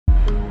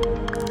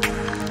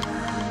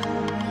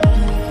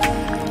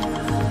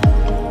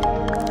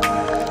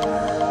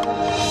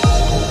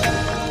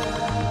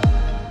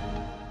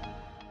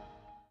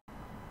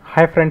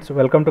Hi friends,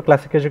 welcome to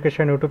classic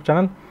education YouTube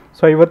channel.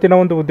 So ಇವತ್ತಿನ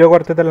ಒಂದು ಉದ್ಯೋಗ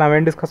ವಾರ್ತೆಯಲ್ಲಿ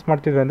ನಾವೇನು ಡಿಸ್ಕಸ್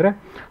ಮಾಡ್ತಿದ್ವಿ ಅಂದರೆ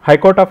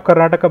ಹೈಕೋರ್ಟ್ ಆಫ್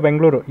ಕರ್ನಾಟಕ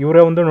ಬೆಂಗಳೂರು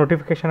ಇವರೇ ಒಂದು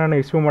ನೋಟಿಫಿಕೇಷನನ್ನು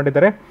ಇಶ್ಯೂ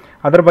ಮಾಡಿದ್ದಾರೆ.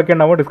 ಅದರ ಬಗ್ಗೆ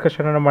ನಾವು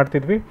ಡಿಸ್ಕಷನನ್ನು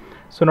ಮಾಡ್ತಿದ್ವಿ.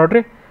 ಸೊ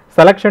ನೋಡಿರಿ,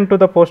 selection to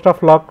the post of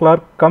law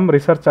clerk come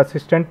research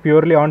assistant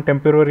purely on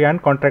ಟೆಂಪ್ಯೂರರಿ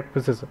and contract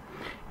basis,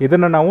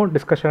 ಇದನ್ನು ನಾವು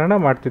ಡಿಸ್ಕಷನನ್ನು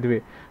ಮಾಡ್ತಿದ್ವಿ.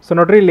 ಸೊ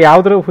ನೋಡಿರಿ, ಇಲ್ಲಿ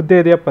ಯಾವುದ್ರ ಹುದ್ದೆ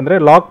ಇದೆಯಪ್ಪ ಅಂದರೆ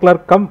ಲಾ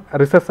ಕ್ಲರ್ಕ್ ಕಮ್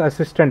ರಿಸರ್ಚ್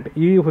ಅಸಿಸ್ಟೆಂಟ್,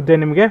 ಈ ಹುದ್ದೆ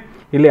ನಿಮಗೆ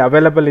ಇಲ್ಲಿ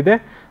ಅವೈಲೇಬಲ್ ಇದೆ.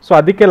 ಸೊ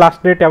ಅದಕ್ಕೆ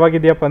ಲಾಸ್ಟ್ ಡೇಟ್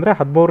ಯಾವಾಗಿದೆಯಪ್ಪ ಅಂದರೆ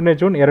 13ನೇ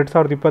ಜೂನ್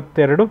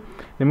 2022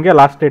 ನಿಮಗೆ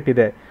ಲಾಸ್ಟ್ ಡೇಟ್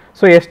ಇದೆ.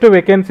 ಸೊ ಎಷ್ಟು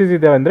ವೇಕೆನ್ಸೀಸ್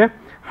ಇದಾವೆ ಅಂದರೆ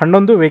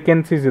 11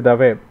 ವೇಕೆನ್ಸೀಸ್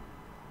ಇದ್ದಾವೆ.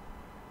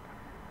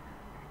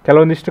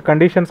 ಕೆಲವೊಂದಿಷ್ಟು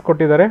ಕಂಡೀಷನ್ಸ್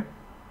ಕೊಟ್ಟಿದ್ದಾರೆ.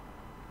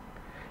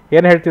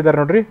 ಏನು ಹೇಳ್ತಿದ್ದಾರೆ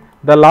ನೋಡ್ರಿ,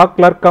 the law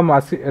clerk come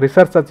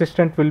research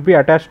assistant will be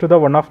attach to the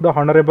one of the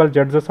honourable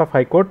judges of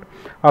high court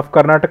of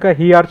Karnataka.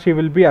 He or she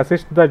will be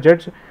assist the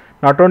judge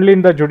not only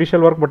in the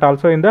judicial work but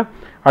also in the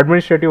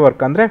administrative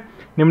work. ಅಂದರೆ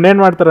ನಿಮ್ಮನ್ನೇನು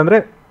ಮಾಡ್ತಾರೆ ಅಂದರೆ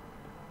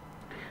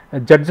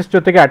judges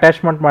ಜೊತೆಗೆ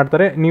attachment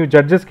ಮಾಡ್ತಾರೆ. ನೀವು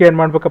ಜಡ್ಜಸ್ಗೆ ಏನು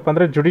ಮಾಡಬೇಕಪ್ಪ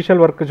ಅಂದರೆ judicial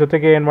work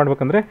ಜೊತೆಗೆ ಏನು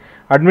ಮಾಡಬೇಕಂದ್ರೆ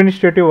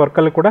ಅಡ್ಮಿನಿಸ್ಟ್ರೇಟಿವ್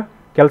ವರ್ಕಲ್ಲಿ ಕೂಡ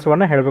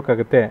ಕೆಲಸವನ್ನು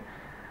ಹೇಳಬೇಕಾಗುತ್ತೆ.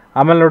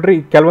 ಆಮೇಲೆ ನೋಡ್ರಿ,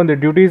 ಕೆಲವೊಂದು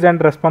ಡ್ಯೂಟೀಸ್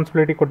ಆ್ಯಂಡ್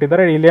ರೆಸ್ಪಾನ್ಸಿಬಿಲಿಟಿ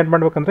ಕೊಟ್ಟಿದ್ದಾರೆ. ಇಲ್ಲಿ ಏನು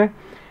ಮಾಡಬೇಕಂದ್ರೆ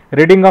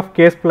reading of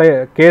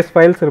case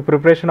files,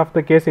 preparation of the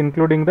case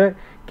including the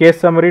case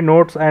summary,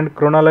 notes and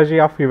chronology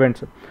of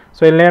events.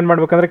 So ಇಲ್ಲಿ ಏನು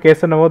ಮಾಡಬೇಕಂದ್ರೆ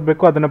ಕೇಸನ್ನು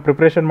ಓದಬೇಕು, ಅದನ್ನು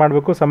ಪ್ರಿಪ್ರೇಷನ್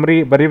ಮಾಡಬೇಕು, ಸಮರಿ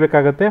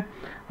ಬರೀಬೇಕಾಗತ್ತೆ,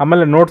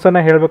 ಆಮೇಲೆ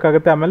ನೋಟ್ಸನ್ನು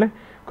ಹೇಳಬೇಕಾಗತ್ತೆ, ಆಮೇಲೆ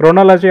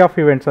ಕ್ರೊನಾಲಜಿ ಆಫ್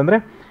ಇವೆಂಟ್ಸ್ ಅಂದರೆ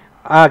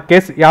ಆ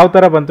ಕೇಸ್ ಯಾವ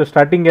ಥರ ಬಂತು,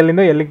 ಸ್ಟಾರ್ಟಿಂಗ್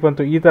ಎಲ್ಲಿಂದ ಎಲ್ಲಿಗೆ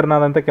ಬಂತು, ಈ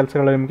ಥರನಾದಂಥ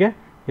ಕೆಲಸಗಳು ನಿಮಗೆ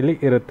ಇಲ್ಲಿ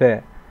ಇರುತ್ತೆ.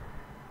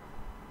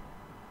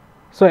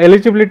 ಸೊ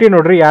ಎಲಿಜಿಬಿಲಿಟಿ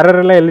ನೋಡ್ರಿ,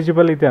 ಯಾರ್ಯಾರೆಲ್ಲ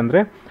ಎಲಿಜಿಬಲ್ ಇದೆ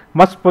ಅಂದರೆ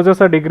must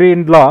possess a degree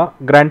in law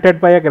granted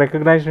by a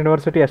recognised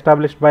university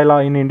established by law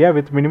in India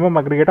with minimum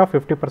aggregate of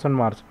 50%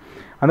 marks.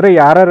 ಅಂದರೆ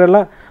ಯಾರ್ಯಾರೆಲ್ಲ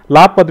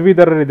ಲಾ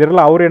ಪದವೀಧರರು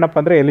ಇದ್ದೀರಲ್ಲ ಅವ್ರು ಏನಪ್ಪ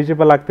ಅಂದರೆ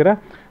ಎಲಿಜಿಬಲ್ ಆಗ್ತೀರಾ.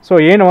 ಸೊ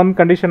ಏನು ಒಂದು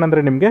ಕಂಡೀಷನ್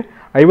ಅಂದರೆ ನಿಮಗೆ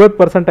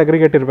 50%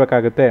 ಅಗ್ರಿಗೇಟ್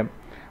ಇರಬೇಕಾಗುತ್ತೆ.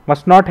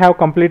 Must not have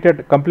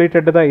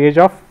completed the age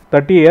of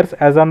 30 years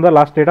as on the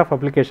last date of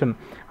application.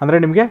 ಅಂದರೆ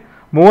ನಿಮಗೆ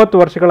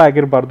 30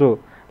 ವರ್ಷಗಳಾಗಿರಬಾರ್ದು.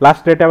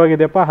 ಲಾಸ್ಟ್ ಡೇಟ್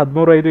ಯಾವಾಗಿದೆಯಪ್ಪ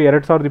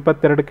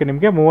 13/5/2022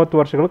 ನಿಮಗೆ 30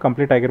 ವರ್ಷಗಳು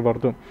complete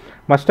ಆಗಿರಬಾರ್ದು.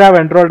 Must have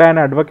enrolled an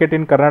advocate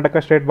in Karnataka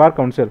state bar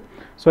council.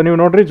 So ನೀವು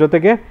ನೋಡ್ರಿ,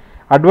 ಜೊತೆಗೆ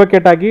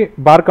ಅಡ್ವೊಕೇಟ್ ಆಗಿ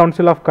bar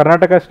council of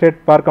Karnataka state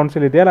bar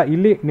council ಇದೆಯಲ್ಲ,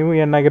 ಇಲ್ಲಿ ನೀವು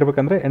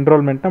ಏನಾಗಿರ್ಬೇಕಂದ್ರೆ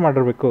ಎನ್ರೋಲ್ಮೆಂಟ್ನ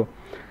ಮಾಡಿರಬೇಕು.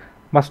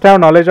 Must have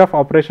knowledge of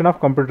operation of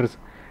computers,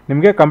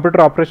 ನಿಮಗೆ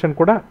ಕಂಪ್ಯೂಟರ್ ಆಪರೇಷನ್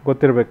ಕೂಡ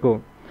ಗೊತ್ತಿರಬೇಕು.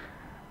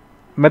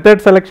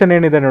 ಮೆಥಡ್ ಸೆಲೆಕ್ಷನ್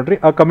ಏನಿದೆ ನೋಡ್ರಿ,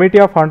 ಅ committee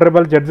of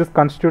honourable judges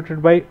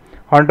constituted by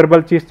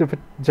honourable chief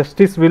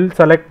justice will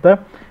select the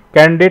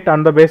candidate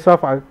on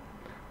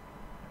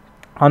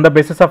the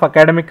basis of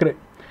academic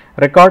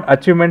record,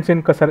 achievements in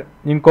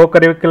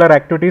co-curricular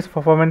activities,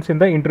 performance in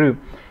the interview.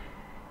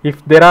 If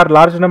there are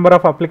large number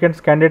of applicants,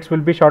 candidates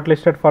will be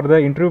shortlisted for the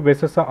interview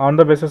on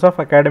the basis of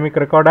academic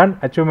record and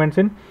achievements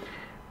in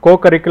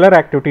co-curricular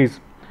activities.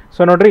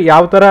 So ನೋಡ್ರಿ,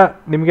 ಯಾವ ಥರ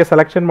ನಿಮಗೆ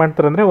selection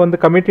ಮಾಡ್ತಾರೆ ಅಂದರೆ ಒಂದು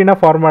ಕಮಿಟಿನ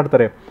form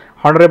ಮಾಡ್ತಾರೆ.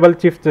 Honourable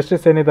chief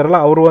justice ಏನಿದಾರಲ್ಲ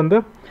ಅವರು ಒಂದು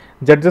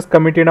ಜಡ್ಜಸ್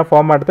ಕಮಿಟಿನ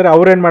ಫಾರ್ಮ್ ಮಾಡ್ತಾರೆ.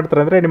 ಅವ್ರು ಏನು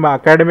ಮಾಡ್ತಾರೆ ಅಂದರೆ ನಿಮ್ಮ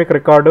academic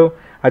record,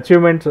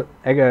 achievements,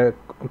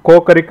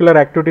 curricular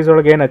activities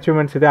ಒಳಗೆ ಏನು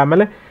ಅಚೀವ್ಮೆಂಟ್ಸ್ ಇದೆ,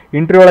 ಆಮೇಲೆ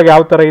ಇಂಟರ್ವ್ಯೂ ಒಳಗೆ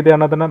ಯಾವ ಥರ ಇದೆ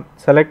ಅನ್ನೋದನ್ನು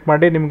ಸೆಲೆಕ್ಟ್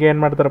ಮಾಡಿ ನಿಮ್ಗೆ ಏನು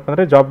ಮಾಡ್ತಾರಪ್ಪ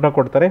ಅಂದರೆ ಜಾಬ್ನ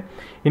ಕೊಡ್ತಾರೆ.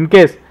 ಇನ್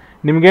ಕೇಸ್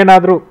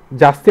ನಿಮಗೇನಾದರೂ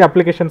ಜಾಸ್ತಿ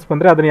ಅಪ್ಲಿಕೇಶನ್ಸ್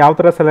ಬಂದರೆ ಅದನ್ನು ಯಾವ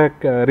ಥರ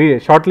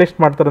ಶಾರ್ಟ್ ಲಿಸ್ಟ್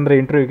ಮಾಡ್ತಾರೆ ಅಂದರೆ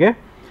ಇಂಟರ್ವ್ಯೂಗೆ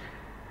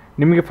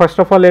ನಿಮಗೆ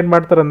ಫಸ್ಟ್ ಆಫ್ ಆಲ್ ಏನು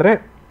ಮಾಡ್ತಾರೆ ಅಂದರೆ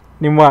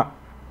ನಿಮ್ಮ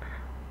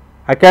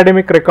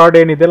ಅಕಾಡೆಮಿಕ್ ರೆಕಾರ್ಡ್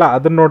ಏನಿದೆಯಲ್ಲ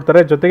ಅದನ್ನು ನೋಡ್ತಾರೆ.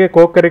 ಜೊತೆಗೆ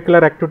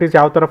ಕರಿಕ್ಯುಲರ್ ಆ್ಯಕ್ಟಿವಿಟೀಸ್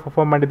ಯಾವ ಥರ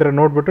ಪರ್ಫಾರ್ಮ್ ಮಾಡಿದರೆ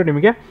ನೋಡಿಬಿಟ್ಟು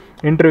ನಿಮಗೆ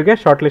ಇಂಟರ್ವ್ಯೂಗೆ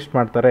ಶಾರ್ಟ್ ಲಿಸ್ಟ್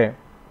ಮಾಡ್ತಾರೆ.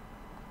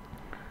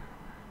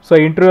 ಸೊ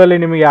ಇಂಟರ್ವ್ಯೂಲ್ಲಿ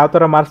ನಿಮಗೆ ಯಾವ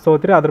ಥರ ಮಾರ್ಕ್ಸ್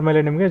ತೊಗೋತೀರಿ ಅದ್ರ ಮೇಲೆ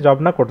ನಿಮಗೆ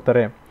ಜಾಬ್ನ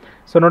ಕೊಡ್ತಾರೆ.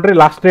 ಸೊ ನೋಡಿರಿ,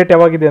 ಲಾಸ್ಟ್ ಡೇಟ್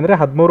ಯಾವಾಗಿದೆ ಅಂದರೆ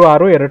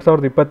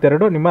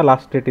 13/6/2022 ನಿಮ್ಮ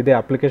ಲಾಸ್ಟ್ ಡೇಟ್ ಇದೆ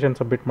ಅಪ್ಲಿಕೇಶನ್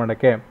ಸಬ್ಮಿಟ್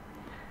ಮಾಡೋಕ್ಕೆ.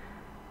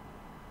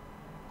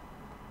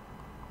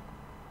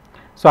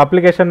 ಸೊ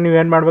ಅಪ್ಲಿಕೇಶನ್ ನೀವು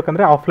ಏನು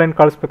ಮಾಡಬೇಕಂದ್ರೆ ಆಫ್ಲೈನ್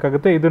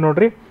ಕಳಿಸ್ಬೇಕಾಗುತ್ತೆ. ಇದು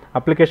ನೋಡಿರಿ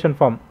ಅಪ್ಲಿಕೇಶನ್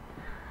ಫಾರ್ಮ್.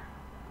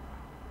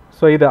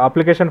 ಸೊ ಇದು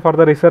application for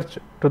the research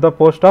to the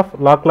post of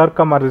law clerk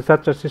come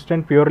research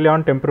assistant purely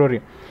on temporary.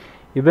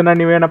 ಇದನ್ನು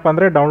ನೀವೇನಪ್ಪ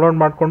ಅಂದರೆ ಡೌನ್ಲೋಡ್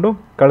ಮಾಡಿಕೊಂಡು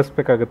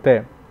ಕಳಿಸ್ಬೇಕಾಗುತ್ತೆ.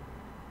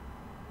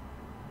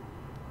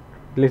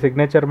 ಇಲ್ಲಿ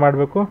ಸಿಗ್ನೇಚರ್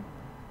ಮಾಡಬೇಕು.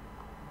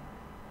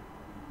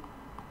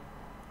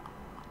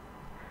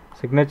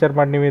 ಸಿಗ್ನೇಚರ್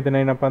ಮಾಡಿ ನೀವು ಇದನ್ನ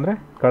ಏನಪ್ಪ ಅಂದರೆ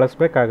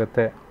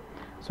ಕಳಿಸ್ಬೇಕಾಗತ್ತೆ.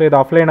 ಸೊ ಇದು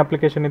ಆಫ್ಲೈನ್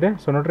ಅಪ್ಲಿಕೇಶನ್ ಇದೆ.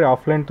 ಸೊ ನೋಡಿರಿ,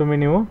 ಆಫ್ಲೈನ್ ತುಂಬಿ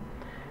ನೀವು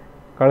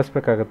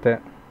ಕಳಿಸ್ಬೇಕಾಗತ್ತೆ.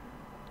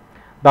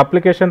 The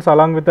applications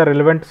along with the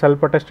relevant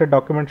self attested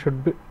document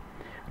should be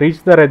reach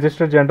the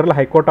Registered General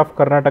High Court of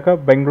Karnataka,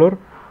 Bangalore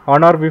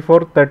on or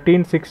before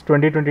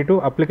 13/6/2022.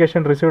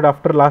 Application received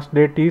after the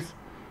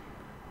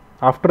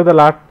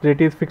last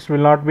date is fixed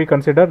will not be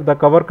considered. The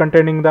cover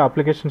containing the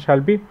application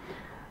shall be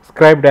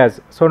scribed as.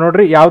 So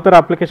ನೋಡ್ರಿ, ಯಾವ ಥರ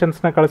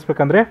ಅಪ್ಲಿಕೇಶನ್ಸ್ನ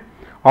ಕಳಿಸ್ಬೇಕಂದ್ರೆ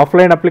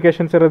offline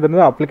applications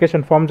ಇರೋದ್ರಿಂದ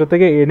application form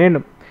ಜೊತೆಗೆ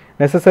ಏನೇನು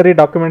necessary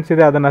documents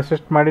ಇದೆ ಅದನ್ನು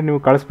assist ಮಾಡಿ ನೀವು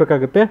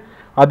ಕಳಿಸ್ಬೇಕಾಗುತ್ತೆ.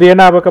 ಅದು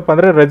ಏನಾಗಬೇಕಪ್ಪ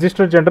ಅಂದರೆ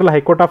registered general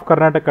high court of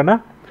ಕರ್ನಾಟಕನ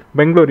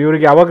Bengaluru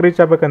ಇವರಿಗೆ ಯಾವಾಗ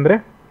ರೀಚ್ ಆಗಬೇಕಂದ್ರೆ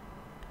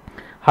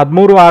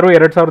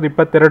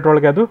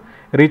 13/6/2022 ಅದು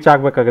ರೀಚ್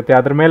ಆಗಬೇಕಾಗುತ್ತೆ.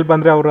 ಅದ್ರ ಮೇಲೆ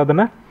ಬಂದರೆ ಅವರು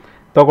ಅದನ್ನು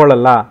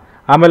ತೊಗೊಳ್ಳಲ್ಲ.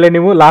 ಆಮೇಲೆ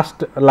ನೀವು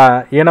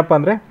ಏನಪ್ಪ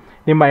ಅಂದರೆ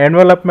ನಿಮ್ಮ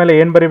ಎನ್ವೆಲಪ್ ಮೇಲೆ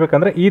ಏನು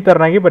ಬರೀಬೇಕಂದ್ರೆ ಈ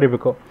ಥರನಾಗಿ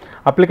ಬರೀಬೇಕು,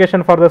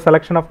 application for the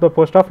selection of the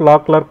post of law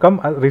clerk come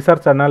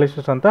research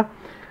analysis ಅಂತ,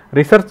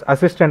 ರಿಸರ್ಚ್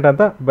ಅಸಿಸ್ಟೆಂಟ್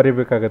ಅಂತ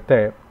ಬರೀಬೇಕಾಗತ್ತೆ.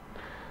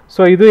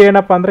 ಸೊ ಇದು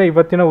ಏನಪ್ಪ ಅಂದರೆ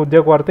ಇವತ್ತಿನ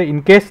ಉದ್ಯೋಗ ವಾರ್ತೆ.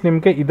 ಇನ್ ಕೇಸ್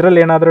ನಿಮಗೆ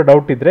ಇದರಲ್ಲಿ ಏನಾದರೂ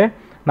ಡೌಟ್ ಇದ್ದರೆ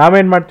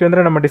ನಾವೇನು ಮಾಡ್ತೀವಿ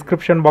ಅಂದರೆ ನಮ್ಮ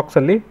ಡಿಸ್ಕ್ರಿಪ್ಷನ್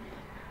ಬಾಕ್ಸಲ್ಲಿ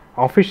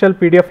ಆಫಿಷಿಯಲ್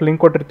PDF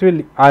ಲಿಂಕ್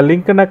ಕೊಟ್ಟಿರ್ತೀವಿ. ಆ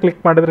ಲಿಂಕನ್ನು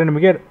ಕ್ಲಿಕ್ ಮಾಡಿದ್ರೆ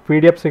ನಿಮಗೆ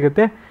PDF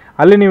ಸಿಗುತ್ತೆ.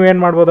 ಅಲ್ಲಿ ನೀವು ಏನು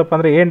ಮಾಡ್ಬೋದಪ್ಪ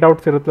ಅಂದರೆ ಏನು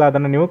ಡೌಟ್ಸ್ ಇರುತ್ತಲ್ಲ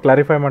ಅದನ್ನು ನೀವು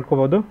ಕ್ಲಾರಿಫೈ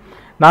ಮಾಡ್ಕೋಬೋದು.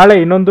 ನಾಳೆ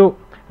ಇನ್ನೊಂದು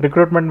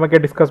ರಿಕ್ರೂಟ್ಮೆಂಟ್ ಬಗ್ಗೆ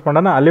ಡಿಸ್ಕಸ್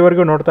ಮಾಡೋಣ.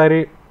 ಅಲ್ಲಿವರೆಗೂ ನೋಡ್ತಾ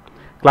ಇರಿ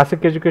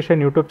classic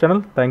education YouTube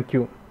channel. Thank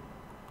you.